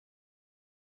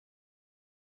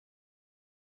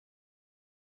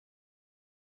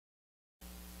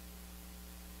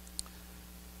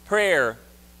Prayer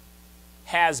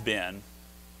has been,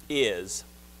 is,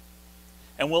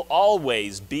 and will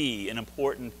always be an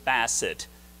important facet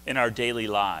in our daily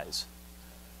lives.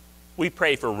 We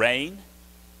pray for rain.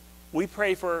 We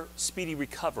pray for speedy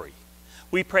recovery.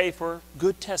 We pray for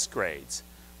good test grades.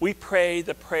 We pray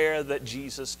the prayer that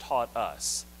Jesus taught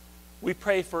us. We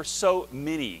pray for so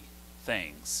many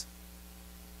things.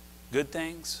 Good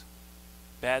things,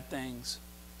 bad things,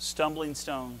 stumbling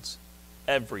stones,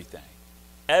 everything.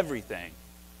 Everything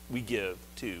we give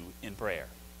to in prayer.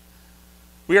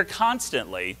 We are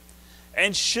constantly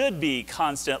and should be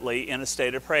constantly in a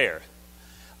state of prayer,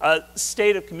 a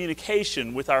state of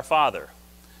communication with our Father.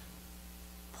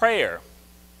 Prayer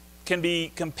can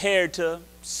be compared to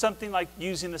something like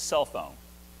using a cell phone.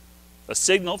 A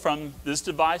signal from this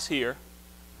device here,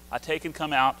 I take and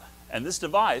come out, and this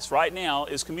device right now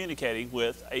is communicating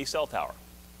with a cell tower.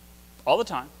 All the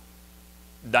time.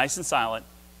 Nice and silent,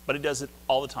 but it does it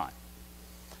all the time.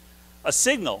 A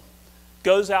signal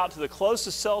goes out to the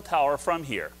closest cell tower from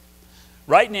here.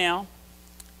 Right now,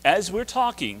 as we're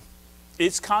talking,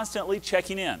 it's constantly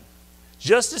checking in,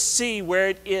 just to see where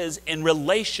it is in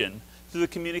relation to the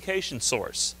communication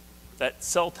source, that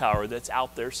cell tower that's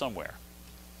out there somewhere.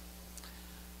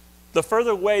 The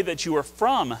further away that you are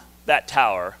from that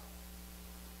tower,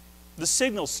 the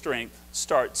signal strength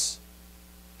starts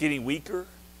getting weaker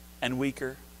and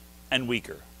weaker and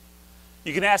weaker.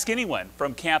 You can ask anyone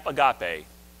from Camp Agape,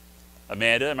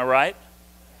 Amanda, am I right?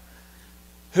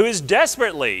 Who is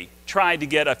desperately trying to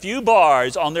get a few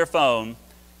bars on their phone,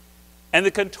 and the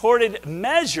contorted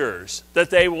measures that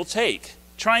they will take,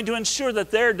 trying to ensure that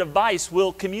their device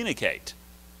will communicate.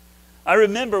 I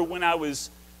remember when I was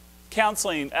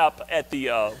counseling up at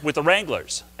with the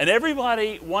Wranglers, and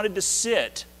everybody wanted to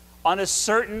sit on a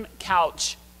certain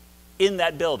couch in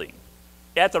that building,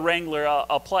 at the Wrangler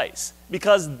place,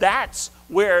 because that's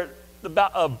where the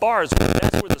bars were.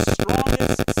 That's where the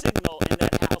strongest signal in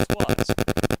that house was.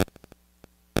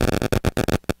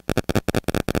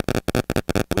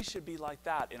 We should be like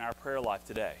that in our prayer life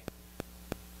today.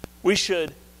 We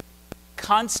should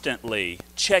constantly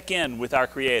check in with our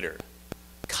Creator,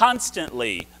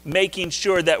 constantly making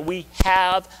sure that we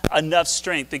have enough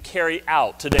strength to carry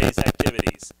out today's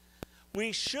activities.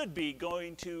 We should be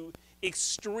going to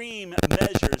extreme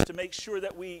measures to make sure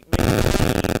that we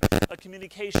maintain a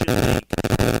communication link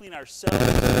between ourselves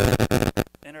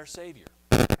and our Savior.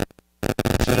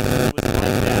 Jesus was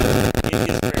like that in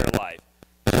his prayer life,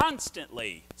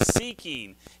 constantly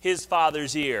seeking his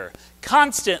Father's ear,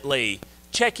 constantly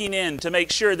checking in to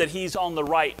make sure that he's on the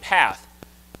right path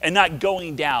and not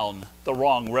going down the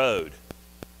wrong road.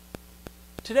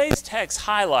 Today's text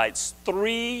highlights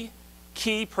 3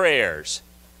 key prayers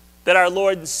that our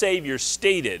Lord and Savior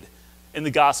stated in the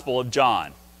Gospel of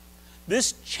John.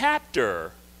 This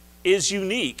chapter is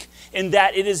unique in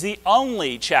that it is the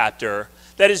only chapter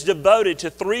that is devoted to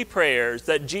 3 prayers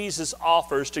that Jesus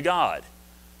offers to God.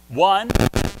 1,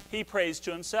 he prays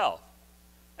to himself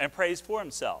and prays for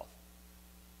himself.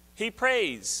 He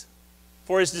prays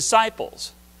for his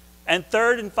disciples. And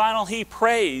third and final, he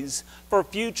prays for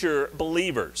future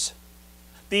believers.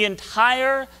 The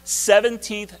entire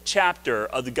 17th chapter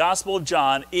of the Gospel of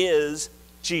John is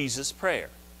Jesus' prayer.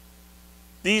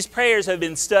 These prayers have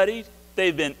been studied,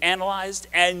 they've been analyzed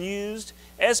and used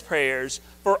as prayers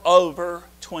for over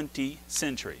 20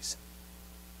 centuries.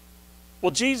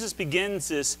 Well, Jesus begins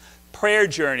this prayer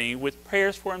journey with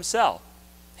prayers for himself.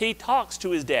 He talks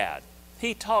to his dad.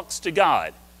 He talks to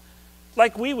God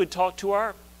like we would talk to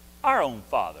our own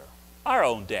father, our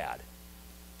own dad.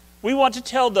 We want to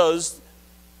tell those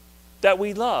that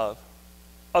we love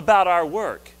about our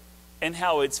work and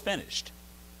how it's finished.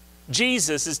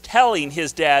 Jesus is telling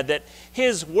his dad that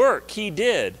his work he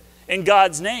did in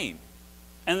God's name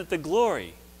and that the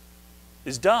glory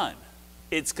is done.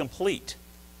 It's complete.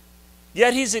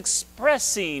 Yet he's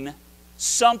expressing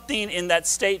something in that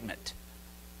statement.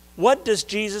 What does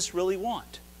Jesus really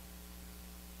want?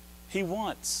 He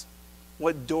wants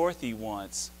what Dorothy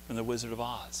wants from The Wizard of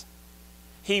Oz.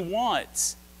 He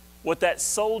wants what that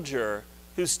soldier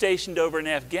who's stationed over in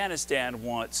Afghanistan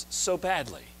wants so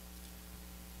badly.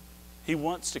 He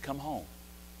wants to come home.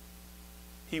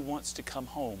 He wants to come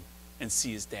home and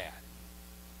see his dad.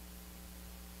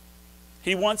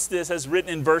 He wants this as written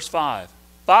in verse 5.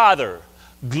 Father,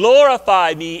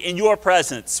 glorify me in your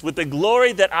presence with the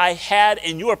glory that I had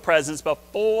in your presence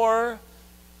before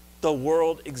the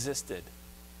world existed.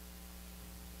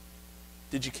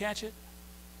 Did you catch it?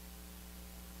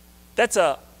 That's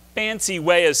a fancy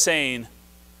way of saying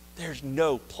there's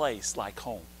no place like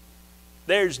home.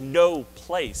 There's no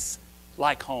place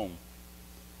like home.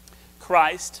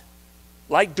 Christ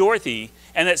like Dorothy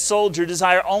and that soldier,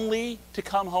 desire only to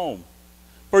come home.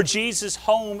 For Jesus,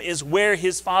 home is where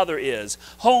his Father is.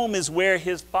 Home is where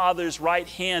his Father's right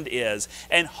hand is.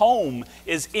 And home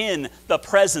is in the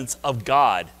presence of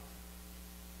God.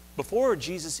 Before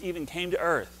Jesus even came to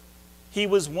earth, he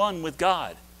was one with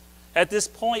God. At this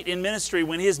point in ministry,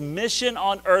 when his mission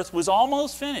on earth was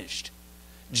almost finished,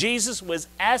 Jesus was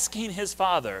asking his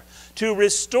Father to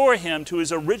restore him to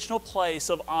his original place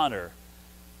of honor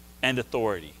and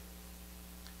authority.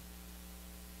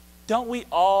 Don't we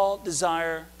all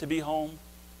desire to be home?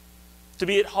 To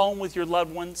be at home with your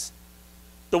loved ones?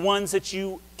 The ones that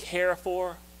you care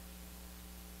for?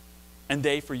 And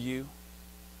they for you?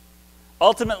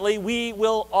 Ultimately, we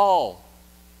will all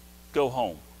go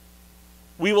home.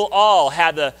 We will all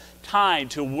have the time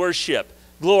to worship,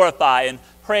 glorify, and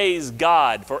praise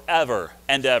God forever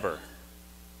and ever.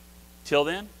 Till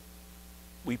then,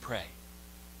 we pray.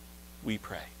 We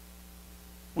pray.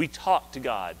 We talk to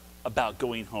God about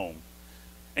going home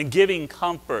and giving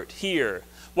comfort here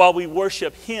while we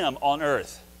worship him on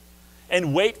earth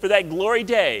and wait for that glory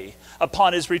day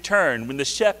upon his return when the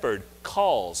shepherd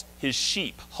calls his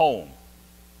sheep home.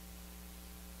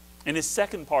 In his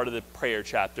second part of the prayer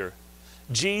chapter,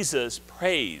 Jesus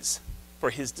prays for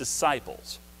his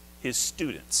disciples, his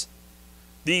students,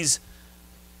 these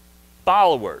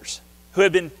followers who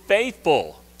have been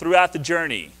faithful throughout the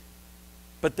journey.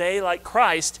 But they, like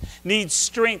Christ, need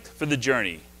strength for the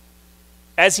journey.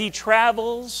 As he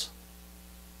travels,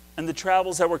 and the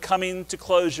travels that were coming to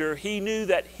closure, he knew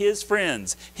that his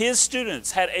friends, his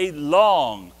students, had a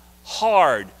long,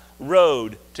 hard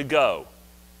road to go.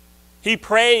 He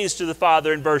prays to the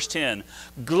Father in verse 10,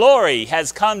 "Glory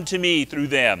has come to me through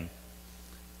them."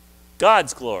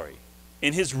 God's glory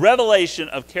in his revelation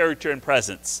of character and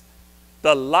presence.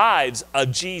 The lives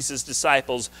of Jesus'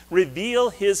 disciples reveal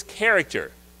his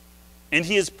character, and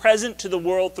he is present to the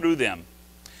world through them.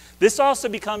 This also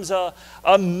becomes a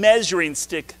measuring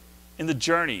stick in the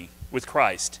journey with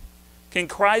Christ. Can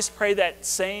Christ pray that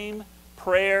same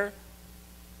prayer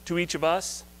to each of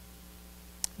us?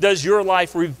 Does your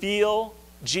life reveal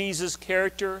Jesus'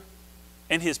 character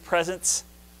and his presence?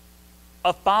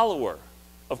 A follower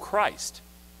of Christ.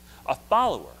 A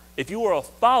follower. If you are a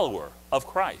follower of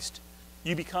Christ,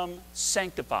 you become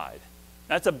sanctified.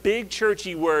 That's a big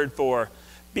churchy word for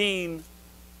being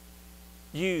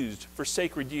used for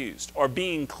sacred use, or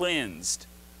being cleansed,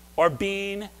 or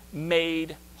being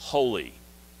made holy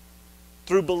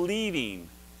through believing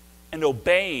and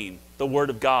obeying the Word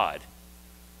of God.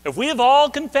 If we have all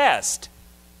confessed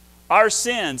our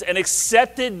sins and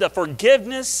accepted the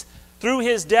forgiveness through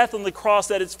his death on the cross,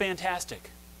 that it's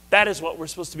fantastic. That is what we're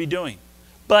supposed to be doing.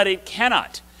 But it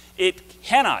cannot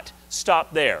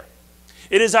stop there.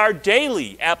 It is our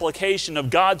daily application of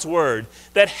God's Word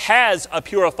that has a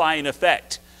purifying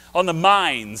effect on the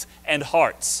minds and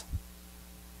hearts.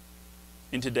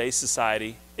 In today's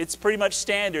society, it's pretty much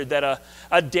standard that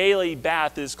a daily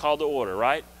bath is called to order,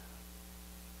 right?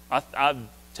 I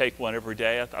take one every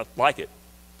day. I like it.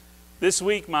 This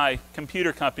week, my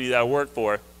computer company that I work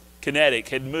for, Kinetic,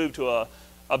 had moved to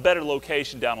a better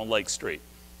location down on Lake Street.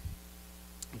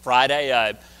 Friday,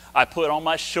 I put on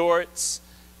my shorts,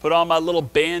 put on my little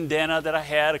bandana that I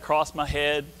had across my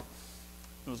head,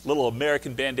 this little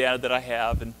American bandana that I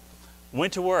have, and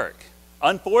went to work.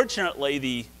 Unfortunately,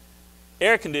 the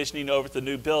air conditioning over at the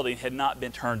new building had not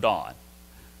been turned on.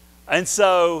 And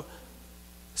so,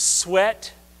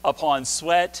 sweat upon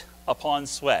sweat upon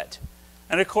sweat.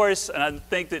 And of course, and I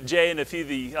think that Jay and a few of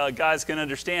the guys can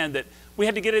understand that we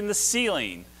had to get in the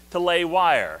ceiling to lay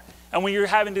wire. And when you're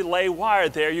having to lay wire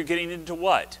there, you're getting into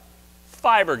what?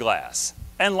 Fiberglass,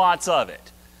 and lots of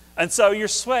it. And so you're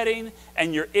sweating,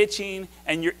 and you're itching,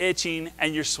 and you're itching,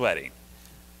 and you're sweating.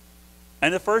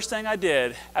 And the first thing I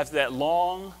did after that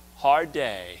long, hard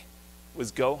day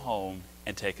was go home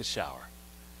and take a shower.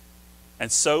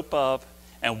 And soap up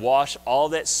and wash all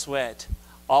that sweat,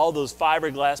 all those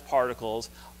fiberglass particles,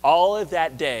 all of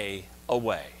that day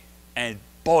away. And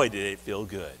boy, did it feel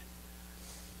good.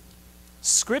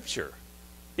 Scripture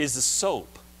is the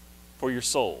soap for your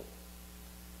soul.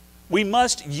 We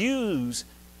must use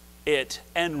it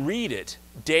and read it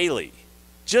daily.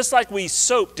 Just like we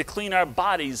soap to clean our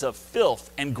bodies of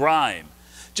filth and grime.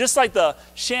 Just like the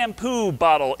shampoo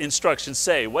bottle instructions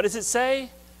say. What does it say?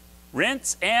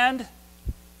 Rinse and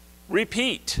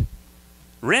repeat.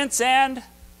 Rinse and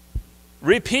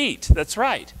repeat. That's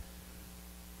right.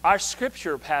 Our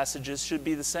scripture passages should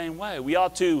be the same way. We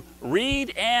ought to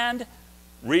read and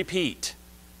repeat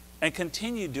and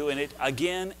continue doing it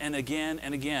again and again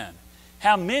and again.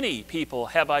 How many people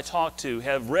have I talked to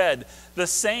have read the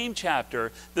same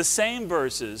chapter, the same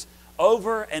verses,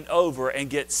 over and over and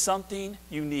get something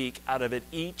unique out of it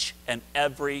each and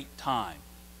every time?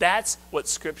 That's what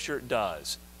Scripture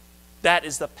does. That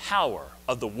is the power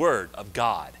of the Word of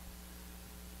God.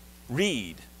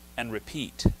 Read and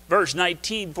repeat. Verse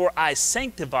 19, for I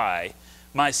sanctify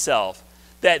myself,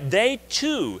 that they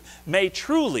too may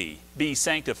truly be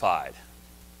sanctified.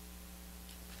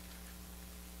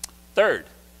 Third,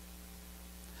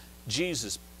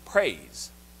 Jesus prays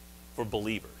for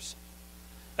believers.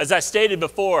 As I stated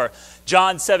before,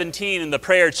 John 17 in the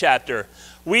prayer chapter,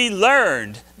 we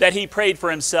learned that he prayed for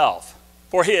himself,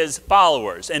 for his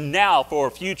followers, and now for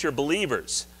future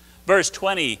believers. Verse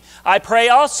 20, I pray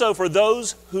also for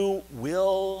those who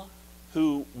will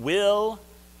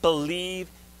believe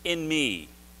in me.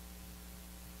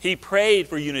 He prayed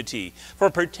for unity, for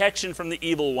protection from the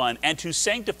evil one, and to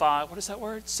sanctify, what is that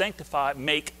word? Sanctify,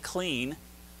 make clean.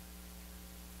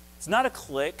 It's not a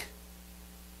clique,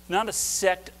 not a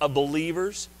sect of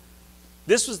believers.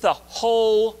 This was the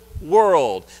whole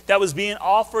world that was being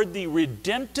offered the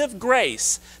redemptive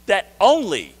grace that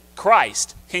only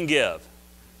Christ can give.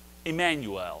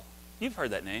 Emmanuel. You've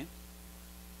heard that name.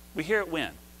 We hear it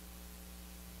when?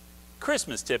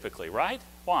 Christmas typically, right?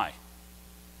 Why?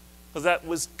 Because that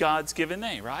was God's given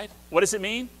name, right? What does it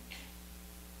mean?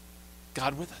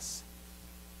 God with us.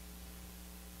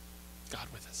 God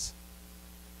with us.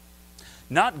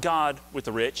 Not God with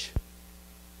the rich,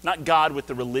 not God with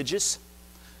the religious,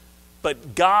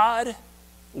 but God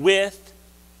with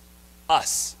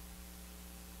us.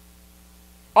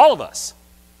 All of us.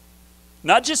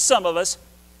 Not just some of us,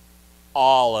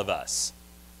 all of us.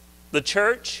 The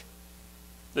church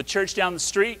down the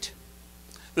street,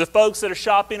 the folks that are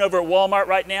shopping over at Walmart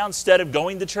right now instead of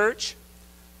going to church,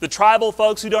 the tribal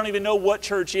folks who don't even know what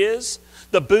church is,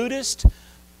 the Buddhist,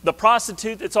 the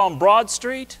prostitute that's on Broad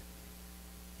Street,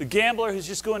 the gambler who's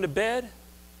just going to bed,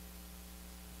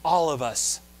 all of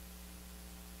us.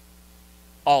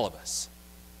 All of us.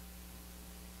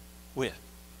 With.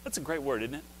 That's a great word,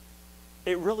 isn't it?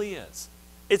 It really is.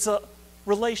 It's a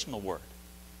relational word.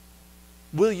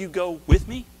 Will you go with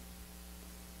me?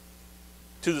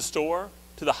 To the store,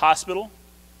 to the hospital,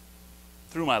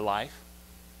 through my life?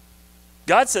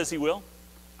 God says he will.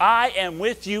 I am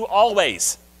with you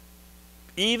always,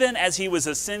 even as he was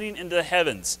ascending into the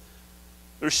heavens.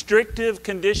 Restrictive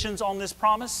conditions on this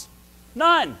promise?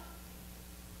 None.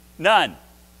 None.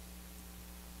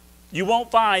 You won't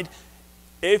find,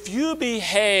 if you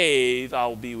behave, I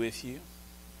will be with you.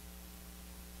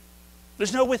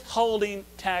 There's no withholding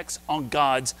tax on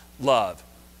God's love.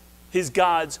 He's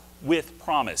God's with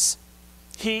promise.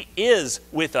 He is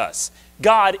with us.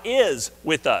 God is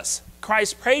with us.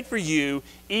 Christ prayed for you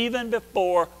even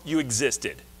before you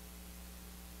existed.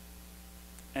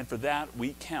 And for that,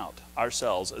 we count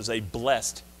ourselves as a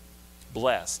blessed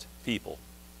people.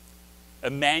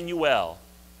 Emmanuel,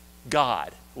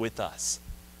 God with us.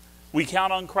 We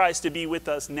count on Christ to be with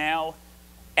us now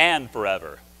and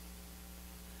forever.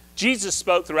 Jesus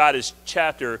spoke throughout his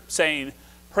chapter saying,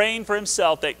 praying for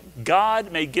himself that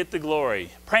God may get the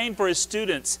glory, praying for his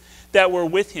students that were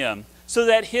with him, so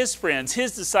that his friends,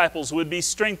 his disciples, would be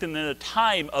strengthened in a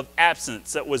time of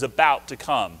absence that was about to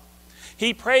come.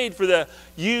 He prayed for the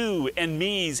you and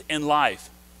me's in life.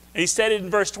 And he stated in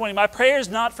verse 20, my prayer is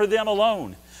not for them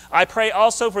alone. I pray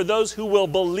also for those who will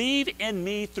believe in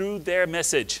me through their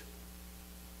message.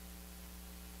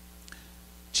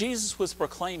 Jesus was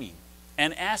proclaiming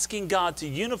and asking God to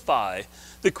unify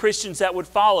the Christians that would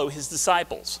follow his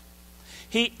disciples.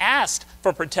 He asked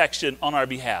for protection on our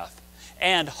behalf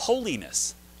and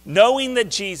holiness, knowing that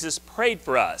Jesus prayed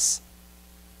for us,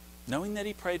 knowing that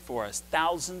he prayed for us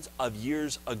thousands of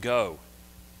years ago.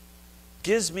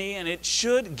 Gives me, and it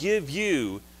should give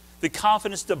you, the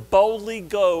confidence to boldly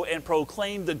go and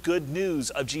proclaim the good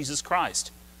news of Jesus Christ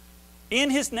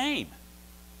in his name.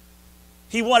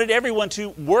 He wanted everyone to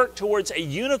work towards a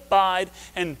unified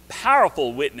and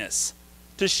powerful witness,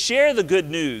 to share the good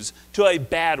news to a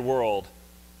bad world.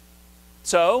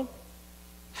 So,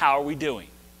 how are we doing?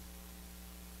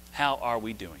 How are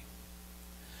we doing?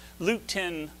 Luke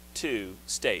 10:2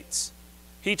 states,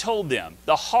 he told them,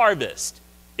 the harvest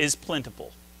is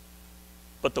plentiful,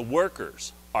 but the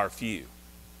workers are few.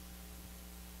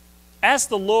 Ask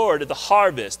the Lord of the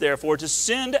harvest, therefore, to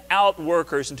send out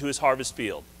workers into his harvest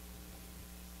field.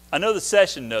 I know the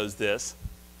session knows this,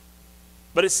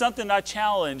 but it's something I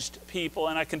challenged people,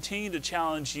 and I continue to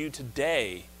challenge you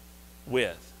today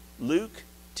with. Luke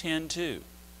 10:2.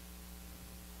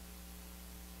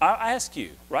 I ask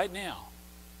you right now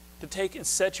to take and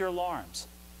set your alarms.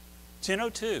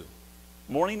 10:02.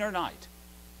 morning or night,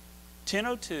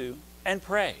 10:02, and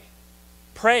pray.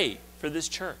 Pray for this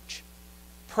church.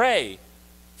 Pray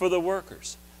for the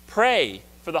workers. Pray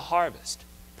for the harvest.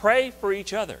 Pray for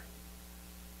each other.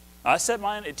 I set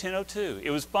mine at 10:02.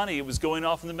 It was funny. It was going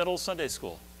off in the middle of Sunday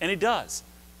school. And it does.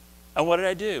 And what did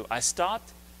I do? I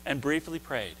stopped and briefly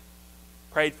prayed.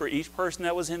 Prayed for each person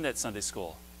that was in that Sunday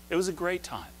school. It was a great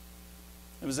time.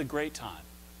 It was a great time.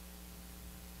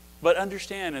 But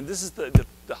understand, and this is the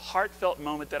heartfelt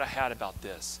moment that I had about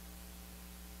this,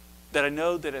 that I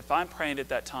know that if I'm praying at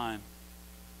that time,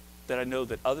 that I know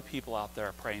that other people out there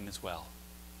are praying as well,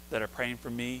 that are praying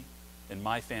for me and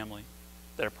my family,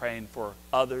 that are praying for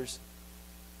others,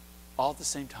 all at the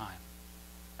same time.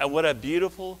 And what a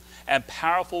beautiful and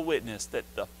powerful witness that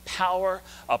the power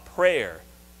of prayer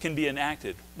can be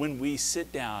enacted when we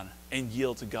sit down and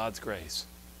yield to God's grace.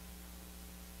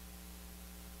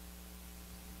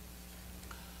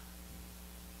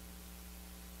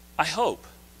 I hope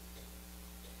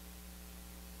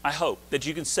that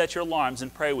you can set your alarms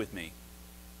and pray with me.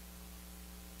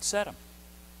 Set them.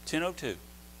 10:02.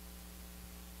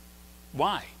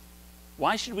 Why?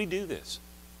 Why should we do this?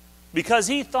 Because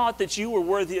he thought that you were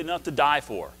worthy enough to die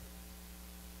for.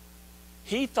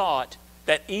 He thought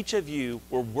that each of you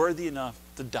were worthy enough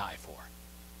to die for.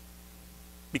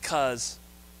 Because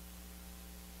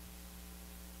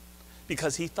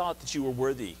he thought that you were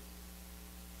worthy.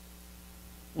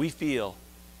 We feel,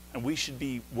 and we should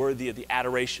be worthy of the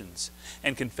adorations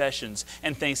and confessions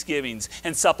and thanksgivings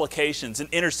and supplications and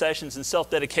intercessions and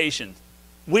self-dedication.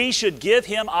 We should give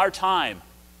him our time.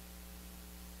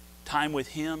 Time with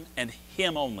him and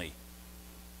him only.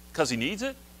 Because he needs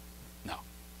it? No.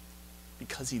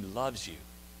 Because he loves you.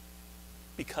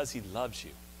 Because he loves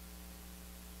you.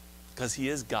 Because he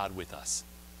is God with us.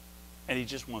 And he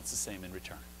just wants the same in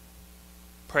return.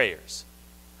 Prayers.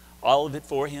 All of it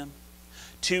for him,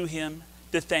 to him,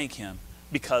 to thank him,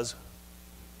 because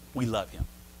we love him.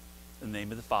 In the name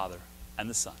of the Father, and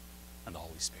the Son, and the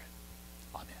Holy Spirit.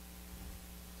 Amen.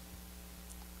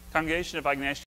 Congregation, if I can ask you